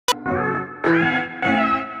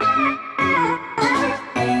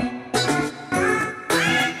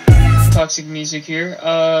Toxic Music here.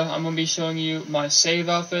 I'm gonna be showing you my save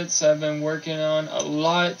outfits I've been working on a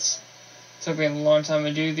lot. Took me a long time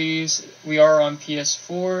to do these. We are on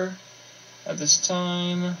PS4 at this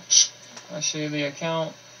time. I'll show you the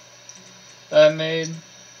account that I made.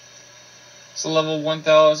 It's a level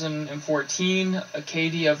 1014, a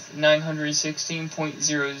KD of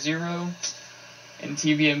 916.00, and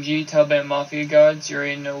TBMG, Taliban Mafia Gods. You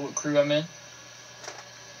already know what crew I'm in.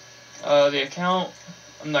 The account,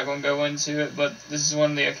 I'm not going to go into it, but this is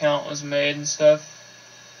when the account was made and stuff.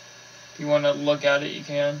 If you want to look at it, you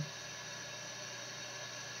can.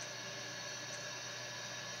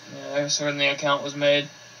 Yeah, that's when the account was made.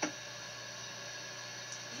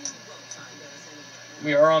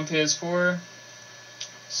 We are on PS4,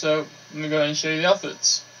 so let me go ahead and show you the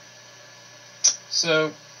outfits.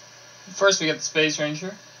 So, first we got the Space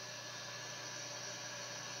Ranger.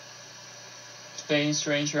 Space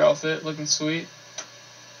Ranger outfit, looking sweet.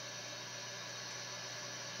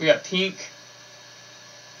 We got pink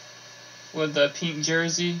with the pink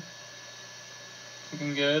jersey,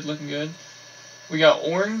 looking good, looking good. We got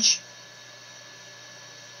orange,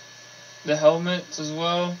 the helmet as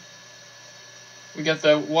well. We got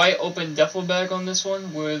the white open duffel bag on this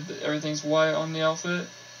one with everything's white on the outfit.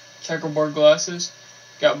 Checkerboard glasses.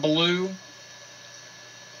 Got blue,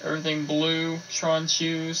 everything blue. Tron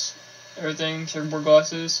shoes, everything. Checkerboard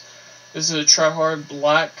glasses. This is a tryhard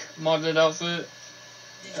black modded outfit.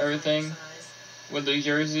 Everything with the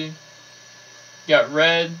jersey. Got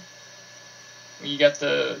red. You got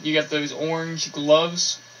those orange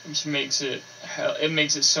gloves, which makes it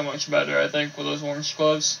so much better, I think, with those orange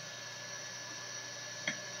gloves.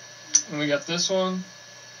 And we got this one,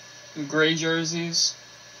 the gray jerseys.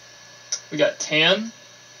 We got tan.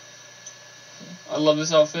 I love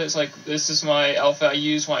this outfit. It's like, this is my outfit I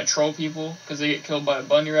use when I troll people because they get killed by a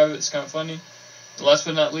bunny rabbit. It's kind of funny. And last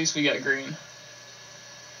but not least, we got green.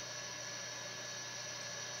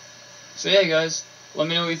 So yeah, guys, let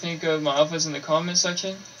me know what you think of my outfits in the comment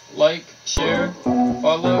section. Like, share,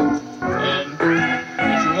 follow, and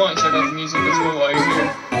if you want, check out the music as well while you're here.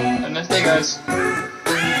 Have a nice day, guys.